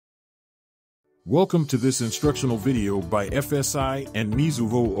Welcome to this instructional video by FSI and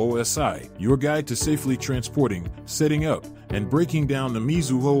Mizuho OSI, your guide to safely transporting, setting up, and breaking down the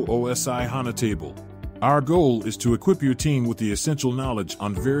Mizuho OSI Hana Table. Our goal is to equip your team with the essential knowledge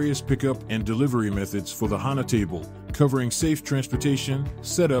on various pickup and delivery methods for the Hana Table, covering safe transportation,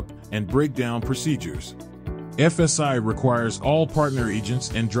 setup, and breakdown procedures. FSI requires all partner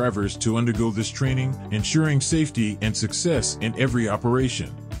agents and drivers to undergo this training, ensuring safety and success in every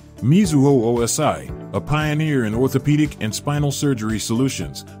operation. Mizuho OSI, a pioneer in orthopedic and spinal surgery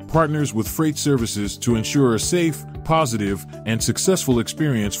solutions, partners with freight services to ensure a safe, positive, and successful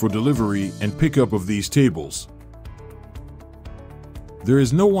experience for delivery and pickup of these tables. There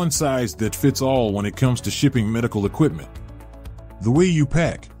is no one size that fits all when it comes to shipping medical equipment. The way you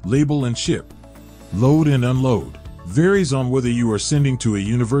pack, label, and ship, load and unload, varies on whether you are sending to a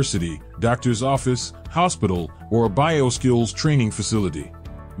university, doctor's office, hospital, or a bioskills training facility.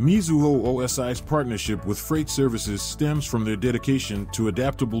 Mizuho OSI's partnership with freight services stems from their dedication to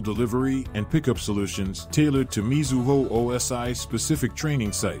adaptable delivery and pickup solutions tailored to Mizuho OSI specific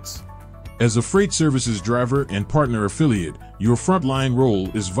training sites. As a freight services driver and partner affiliate, your frontline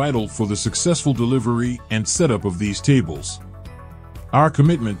role is vital for the successful delivery and setup of these tables. Our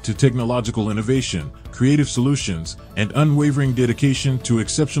commitment to technological innovation, creative solutions, and unwavering dedication to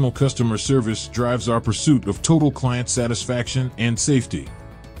exceptional customer service drives our pursuit of total client satisfaction and safety.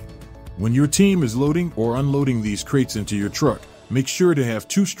 When your team is loading or unloading these crates into your truck, make sure to have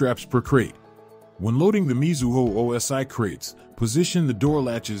 2 straps per crate. When loading the Mizuho OSI crates, position the door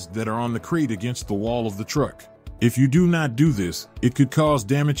latches that are on the crate against the wall of the truck. If you do not do this, it could cause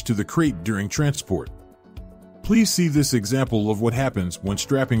damage to the crate during transport. Please see this example of what happens when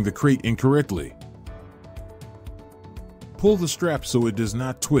strapping the crate incorrectly. Pull the strap so it does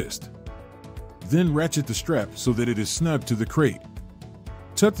not twist. Then ratchet the strap so that it is snug to the crate.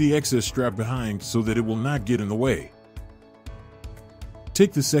 Tuck the excess strap behind so that it will not get in the way.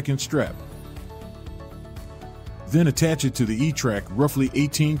 Take the second strap. Then attach it to the E-track roughly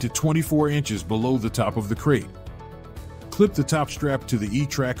 18 to 24 inches below the top of the crate. Clip the top strap to the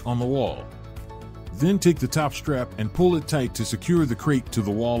E-track on the wall. Then take the top strap and pull it tight to secure the crate to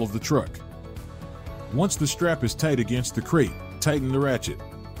the wall of the truck. Once the strap is tight against the crate, tighten the ratchet.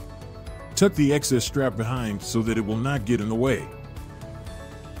 Tuck the excess strap behind so that it will not get in the way.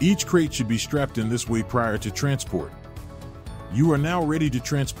 Each crate should be strapped in this way prior to transport. You are now ready to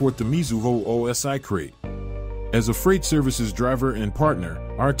transport the Mizuho OSI crate. As a freight services driver and partner,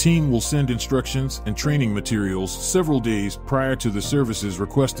 our team will send instructions and training materials several days prior to the services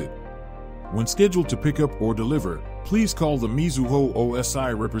requested. When scheduled to pick up or deliver, please call the Mizuho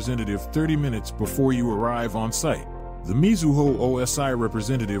OSI representative 30 minutes before you arrive on site. The Mizuho OSI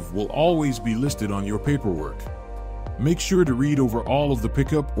representative will always be listed on your paperwork. Make sure to read over all of the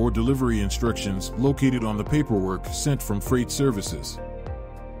pickup or delivery instructions located on the paperwork sent from freight services.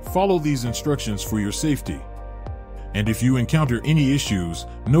 Follow these instructions for your safety. And if you encounter any issues,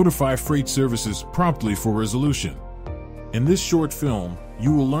 notify freight services promptly for resolution. In this short film,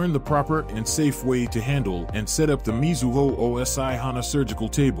 you will learn the proper and safe way to handle and set up the Mizuho OSI Hana surgical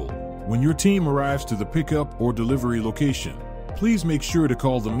table. When your team arrives to the pickup or delivery location, please make sure to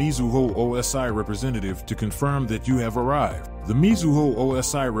call the Mizuho OSI representative to confirm that you have arrived. The Mizuho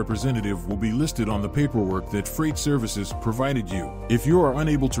OSI representative will be listed on the paperwork that freight services provided you. If you are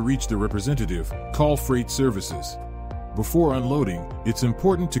unable to reach the representative, call freight services. Before unloading, it's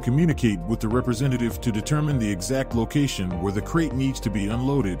important to communicate with the representative to determine the exact location where the crate needs to be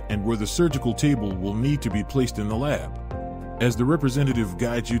unloaded and where the surgical table will need to be placed in the lab. As the representative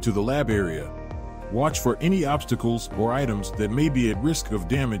guides you to the lab area, watch for any obstacles or items that may be at risk of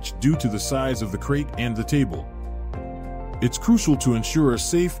damage due to the size of the crate and the table. It's crucial to ensure a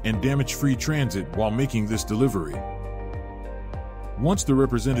safe and damage-free transit while making this delivery. Once the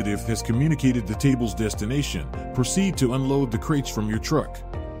representative has communicated the table's destination, proceed to unload the crates from your truck.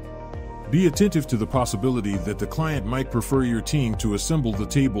 Be attentive to the possibility that the client might prefer your team to assemble the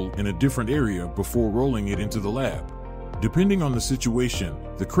table in a different area before rolling it into the lab. Depending on the situation,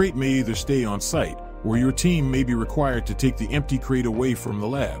 the crate may either stay on site, or your team may be required to take the empty crate away from the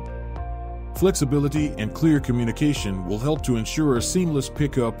lab. Flexibility and clear communication will help to ensure a seamless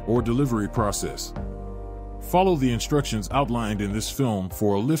pickup or delivery process. Follow the instructions outlined in this film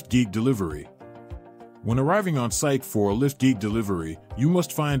for a Liftgate delivery. When arriving on site for a Liftgate delivery, you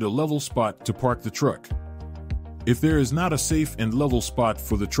must find a level spot to park the truck. If there is not a safe and level spot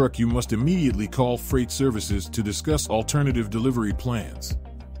for the truck, you must immediately call freight services to discuss alternative delivery plans.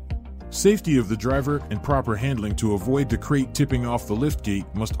 Safety of the driver and proper handling to avoid the crate tipping off the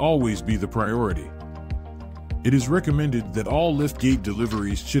liftgate must always be the priority. It is recommended that all liftgate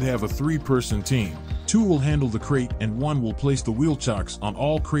deliveries should have a 3-person team. 2 will handle the crate and 1 will place the wheel chocks on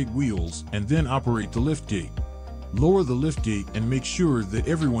all crate wheels and then operate the liftgate. Lower the liftgate and make sure that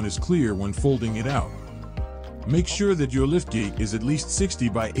everyone is clear when folding it out. Make sure that your liftgate is at least 60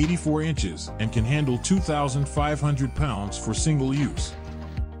 by 84 inches and can handle 2,500 pounds for single use.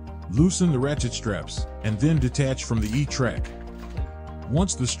 Loosen the ratchet straps and then detach from the E-track.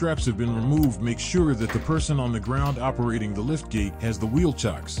 Once the straps have been removed, make sure that the person on the ground operating the liftgate has the wheel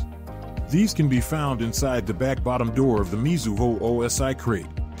chocks. These can be found inside the back bottom door of the Mizuho OSI crate.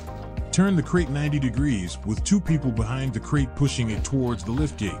 Turn the crate 90 degrees with 2 people behind the crate pushing it towards the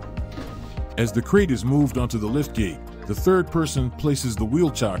liftgate. As the crate is moved onto the liftgate, the 3rd person places the wheel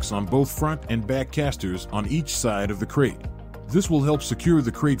chocks on both front and back casters on each side of the crate. This will help secure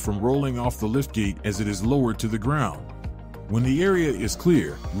the crate from rolling off the liftgate as it is lowered to the ground. When the area is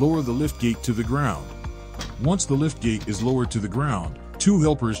clear, lower the liftgate to the ground. Once the liftgate is lowered to the ground, 2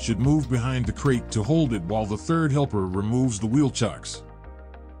 helpers should move behind the crate to hold it while the 3rd helper removes the wheel chocks.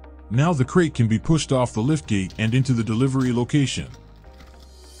 Now the crate can be pushed off the liftgate and into the delivery location.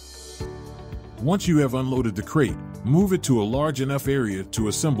 Once you have unloaded the crate, move it to a large enough area to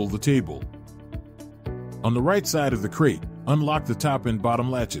assemble the table. On the right side of the crate, unlock the top and bottom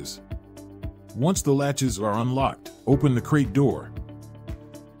latches. Once the latches are unlocked, open the crate door.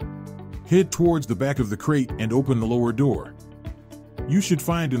 Head towards the back of the crate and open the lower door. You should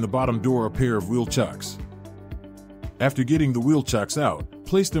find in the bottom door a pair of wheel chocks. After getting the wheel chocks out,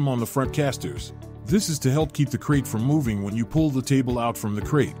 place them on the front casters. This is to help keep the crate from moving when you pull the table out from the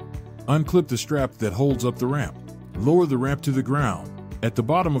crate. Unclip the strap that holds up the ramp. Lower the ramp to the ground. At the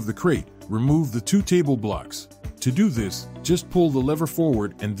bottom of the crate, remove the 2 table blocks. To do this, just pull the lever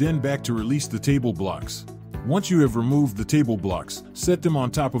forward and then back to release the table blocks. Once you have removed the table blocks, set them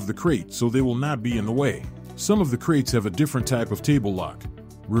on top of the crate so they will not be in the way. Some of the crates have a different type of table lock.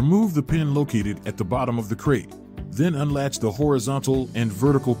 Remove the pin located at the bottom of the crate. Then unlatch the horizontal and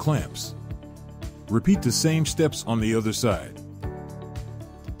vertical clamps. Repeat the same steps on the other side.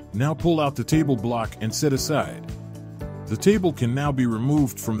 Now pull out the table block and set aside. The table can now be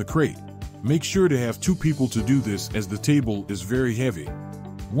removed from the crate. Make sure to have 2 people to do this as the table is very heavy.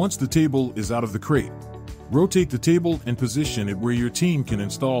 Once the table is out of the crate, rotate the table and position it where your team can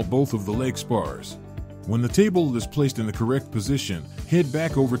install both of the leg spars. When the table is placed in the correct position, head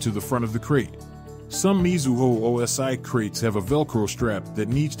back over to the front of the crate. Some Mizuho OSI crates have a Velcro strap that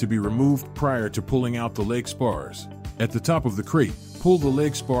needs to be removed prior to pulling out the leg spars. At the top of the crate, pull the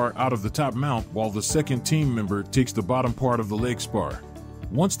leg spar out of the top mount while the second team member takes the bottom part of the leg spar.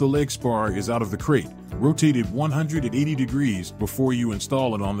 Once the leg spar is out of the crate, rotate it 180 degrees before you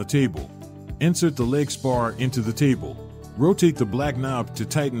install it on the table. Insert the leg spar into the table. Rotate the black knob to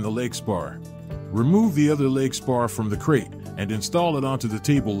tighten the leg spar. Remove the other leg spar from the crate and install it onto the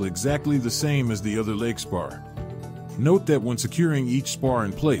table exactly the same as the other leg spar. Note that when securing each spar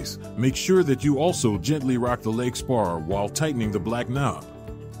in place, make sure that you also gently rock the leg spar while tightening the black knob.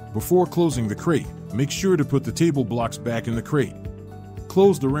 Before closing the crate, make sure to put the table blocks back in the crate.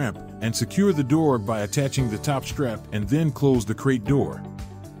 Close the ramp and secure the door by attaching the top strap and then close the crate door.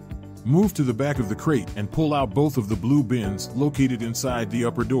 Move to the back of the crate and pull out both of the blue bins located inside the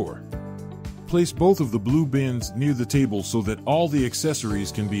upper door. Place both of the blue bins near the table so that all the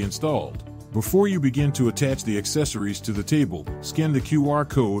accessories can be installed. Before you begin to attach the accessories to the table, scan the QR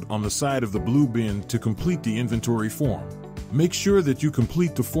code on the side of the blue bin to complete the inventory form. Make sure that you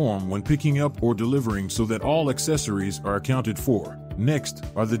complete the form when picking up or delivering so that all accessories are accounted for. Next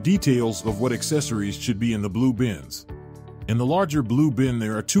are the details of what accessories should be in the blue bins. In the larger blue bin,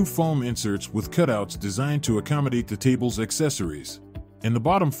 there are 2 foam inserts with cutouts designed to accommodate the table's accessories. In the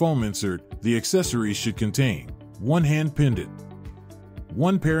bottom foam insert, the accessories should contain 1 hand pendant,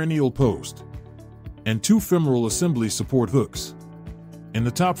 1 perineal post, and 2 femoral assembly support hooks. In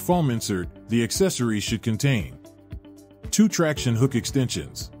the top foam insert, the accessories should contain 2 traction hook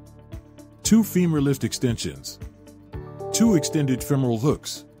extensions, 2 femur lift extensions, 2 extended femoral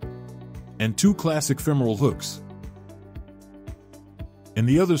hooks, and 2 classic femoral hooks. In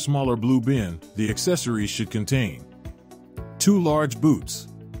the other smaller blue bin, the accessories should contain 2 large boots,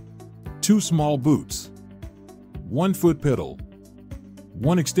 2 small boots, 1 foot pedal,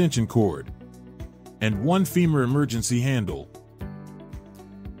 1 extension cord, and 1 femur emergency handle.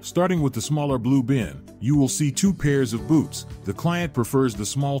 Starting with the smaller blue bin, you will see 2 pairs of boots. The client prefers the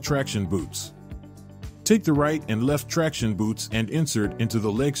small traction boots. Take the right and left traction boots and insert into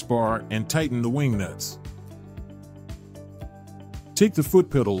the leg spar and tighten the wing nuts. Take the foot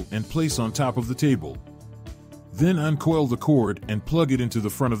pedal and place on top of the table. Then uncoil the cord and plug it into the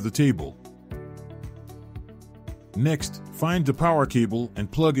front of the table. Next, find the power cable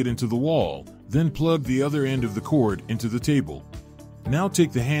and plug it into the wall, then plug the other end of the cord into the table. Now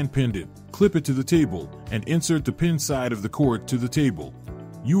take the hand pendant, clip it to the table, and insert the pin side of the cord to the table.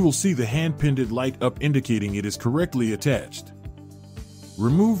 You will see the hand pendant light up indicating it is correctly attached.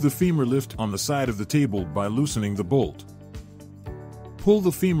 Remove the femur lift on the side of the table by loosening the bolt. Pull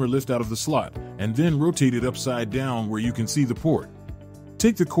the femur lift out of the slot, and then rotate it upside down where you can see the port.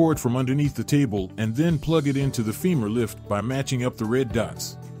 Take the cord from underneath the table and then plug it into the femur lift by matching up the red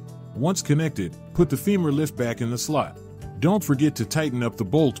dots. Once connected, put the femur lift back in the slot. Don't forget to tighten up the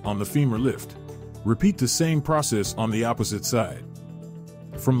bolt on the femur lift. Repeat the same process on the opposite side.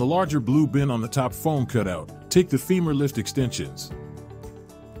 From the larger blue bin on the top foam cutout, take the femur lift extensions.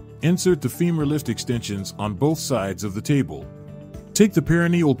 Insert the femur lift extensions on both sides of the table. Take the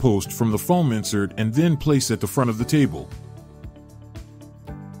perineal post from the foam insert and then place at the front of the table.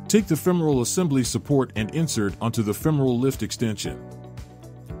 Take the femoral assembly support and insert onto the femoral lift extension.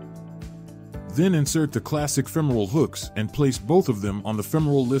 Then insert the classic femoral hooks and place both of them on the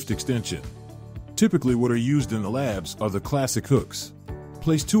femoral lift extension. Typically what are used in the labs are the classic hooks.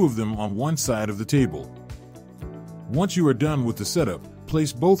 Place 2 of them on one side of the table. Once you are done with the setup,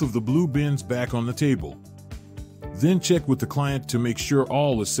 place both of the blue bins back on the table. Then check with the client to make sure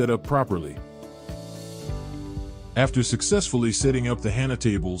all is set up properly. After successfully setting up the Hana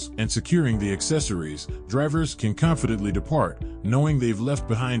tables and securing the accessories, drivers can confidently depart, knowing they've left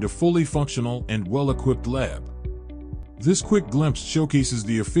behind a fully functional and well-equipped lab. This quick glimpse showcases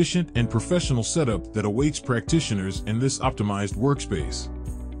the efficient and professional setup that awaits practitioners in this optimized workspace.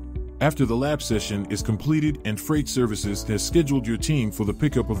 After the lab session is completed and Freight Services has scheduled your team for the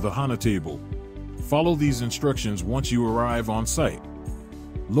pickup of the Hana table, follow these instructions once you arrive on site.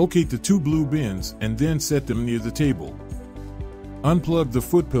 Locate the 2 blue bins and then set them near the table. Unplug the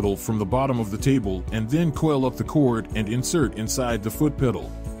foot pedal from the bottom of the table and then coil up the cord and insert inside the foot pedal.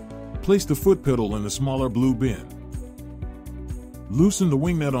 Place the foot pedal in the smaller blue bin. Loosen the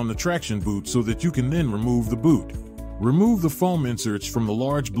wing nut on the traction boot so that you can then remove the boot. Remove the foam inserts from the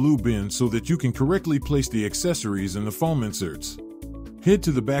large blue bin so that you can correctly place the accessories in the foam inserts. Head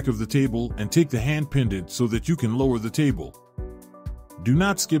to the back of the table and take the hand pendant so that you can lower the table. Do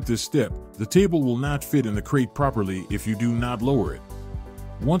not skip this step. The table will not fit in the crate properly if you do not lower it.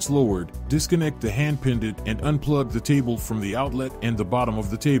 Once lowered, disconnect the hand pendant and unplug the table from the outlet and the bottom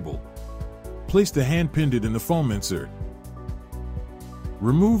of the table. Place the hand pendant in the foam insert.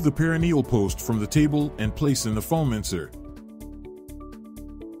 Remove the perineal post from the table and place in the foam insert.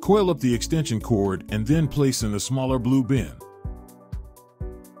 Coil up the extension cord and then place in the smaller blue bin.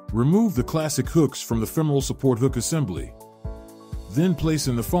 Remove the classic hooks from the femoral support hook assembly. Then place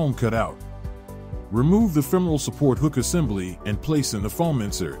in the foam cutout. Remove the femoral support hook assembly and place in the foam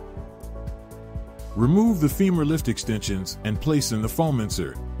insert. Remove the femur lift extensions and place in the foam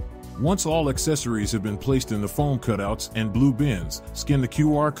insert. Once all accessories have been placed in the foam cutouts and blue bins, scan the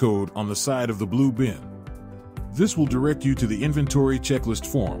QR code on the side of the blue bin. This will direct you to the inventory checklist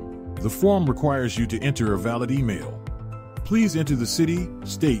form. The form requires you to enter a valid email. Please enter the city,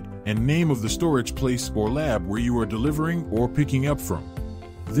 state, and name of the storage place or lab where you are delivering or picking up from.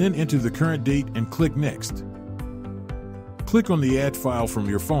 Then enter the current date and click Next. Click on the Add File from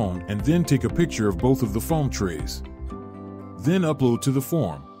your phone and then take a picture of both of the foam trays. Then upload to the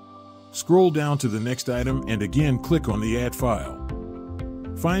form. Scroll down to the next item and again click on the Add File.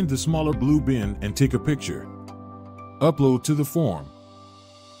 Find the smaller blue bin and take a picture. Upload to the form.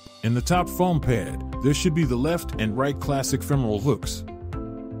 In the top foam pad, there should be the left and right classic femoral hooks.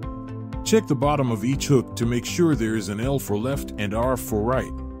 Check the bottom of each hook to make sure there is an L for left and R for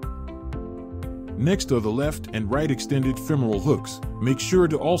right. Next are the left and right extended femoral hooks. Make sure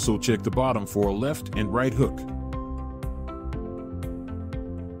to also check the bottom for a left and right hook.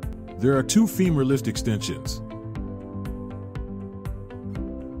 There are 2 femur lift extensions,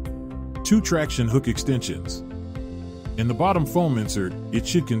 2 traction hook extensions. In the bottom foam insert, it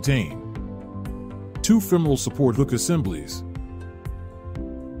should contain 2 femoral support hook assemblies,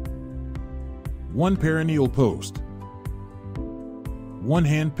 1 perineal post, 1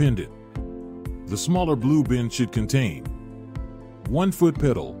 hand pendant. The smaller blue bin should contain 1 foot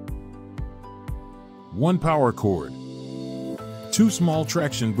pedal, 1 power cord, 2 small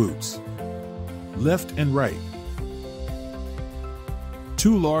traction boots, left and right,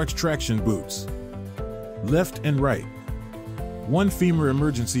 2 large traction boots, left and right, 1 femur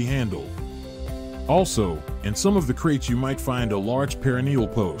emergency handle. Also, in some of the crates you might find a large perineal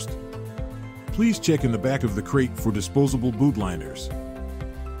post. Please check in the back of the crate for disposable boot liners.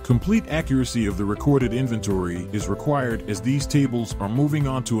 Complete accuracy of the recorded inventory is required, as these tables are moving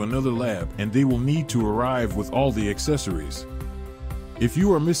on to another lab and they will need to arrive with all the accessories. If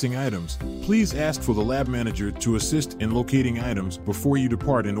you are missing items, please ask for the lab manager to assist in locating items before you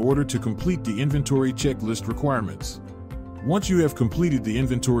depart in order to complete the inventory checklist requirements. Once you have completed the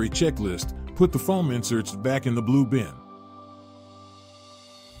inventory checklist, put the foam inserts back in the blue bin.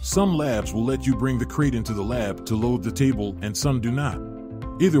 Some labs will let you bring the crate into the lab to load the table and some do not.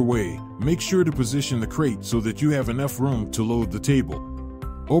 Either way, make sure to position the crate so that you have enough room to load the table.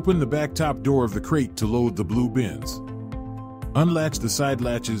 Open the back top door of the crate to load the blue bins. Unlatch the side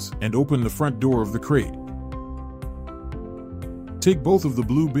latches and open the front door of the crate. Take both of the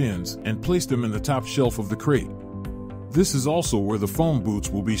blue bins and place them in the top shelf of the crate. This is also where the foam boots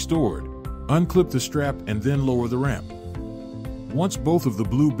will be stored. Unclip the strap and then lower the ramp. Once both of the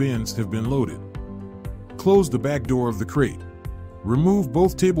blue bins have been loaded, close the back door of the crate. Remove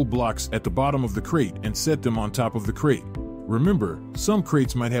both table blocks at the bottom of the crate and set them on top of the crate. Remember, some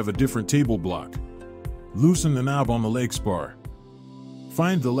crates might have a different table block. Loosen the knob on the leg spar.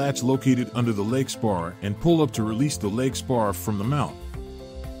 Find the latch located under the leg spar and pull up to release the leg spar from the mount.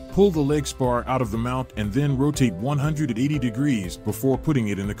 Pull the leg spar out of the mount and then rotate 180 degrees before putting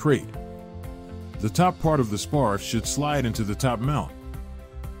it in the crate. The top part of the spar should slide into the top mount.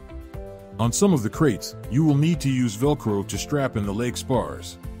 On some of the crates, you will need to use Velcro to strap in the leg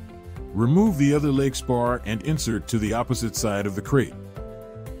spars. Remove the other leg spar and insert to the opposite side of the crate.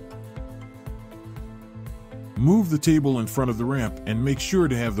 Move the table in front of the ramp and make sure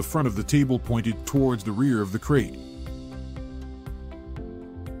to have the front of the table pointed towards the rear of the crate.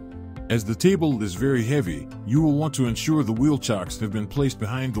 As the table is very heavy, you will want to ensure the wheel chocks have been placed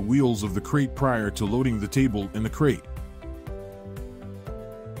behind the wheels of the crate prior to loading the table in the crate.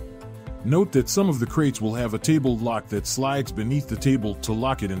 Note that some of the crates will have a table lock that slides beneath the table to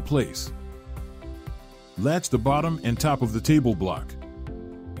lock it in place. Latch the bottom and top of the table block.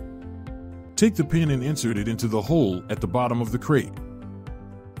 Take the pin and insert it into the hole at the bottom of the crate.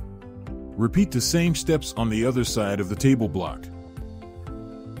 Repeat the same steps on the other side of the table block.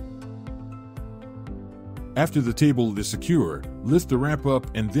 After the table is secure, lift the ramp up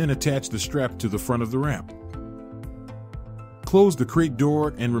and then attach the strap to the front of the ramp. Close the crate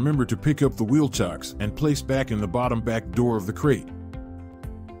door and remember to pick up the wheel chocks and place back in the bottom back door of the crate.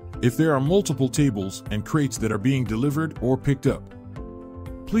 If there are multiple tables and crates that are being delivered or picked up,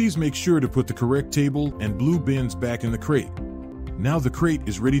 please make sure to put the correct table and blue bins back in the crate. Now the crate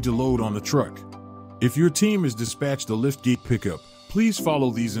is ready to load on the truck. If your team is dispatched a Liftgate pickup, please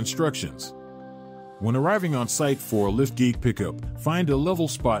follow these instructions. When arriving on site for a Liftgate pickup, find a level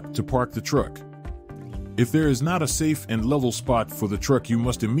spot to park the truck. If there is not a safe and level spot for the truck, you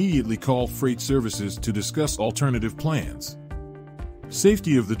must immediately call freight services to discuss alternative plans.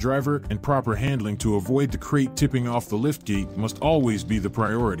 Safety of the driver and proper handling to avoid the crate tipping off the liftgate must always be the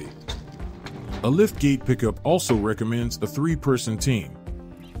priority. A Liftgate pickup also recommends a 3-person team.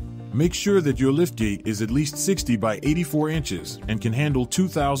 Make sure that your liftgate is at least 60 by 84 inches and can handle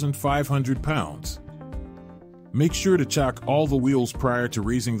 2,500 pounds. Make sure to chock all the wheels prior to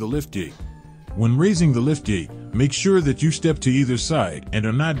raising the liftgate. When raising the liftgate, make sure that you step to either side and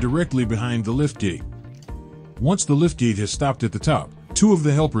are not directly behind the liftgate. Once the liftgate has stopped at the top, 2 of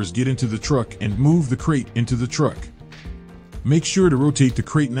the helpers get into the truck and move the crate into the truck. Make sure to rotate the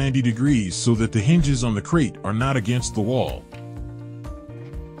crate 90 degrees so that the hinges on the crate are not against the wall.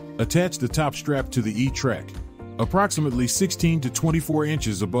 Attach the top strap to the E-track, approximately 16 to 24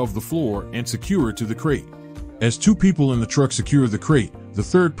 inches above the floor, and secure to the crate. As 2 people in the truck secure the crate, the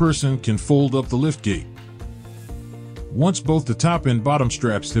 3rd person can fold up the liftgate. Once both the top and bottom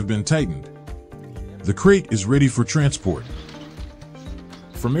straps have been tightened, the crate is ready for transport.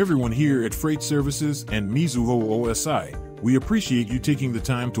 From everyone here at Freight Services and Mizuho OSI, we appreciate you taking the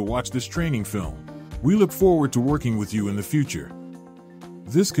time to watch this training film. We look forward to working with you in the future.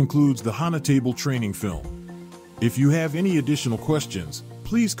 This concludes the Hana Table training film. If you have any additional questions,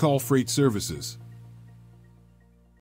 please call Freight Services.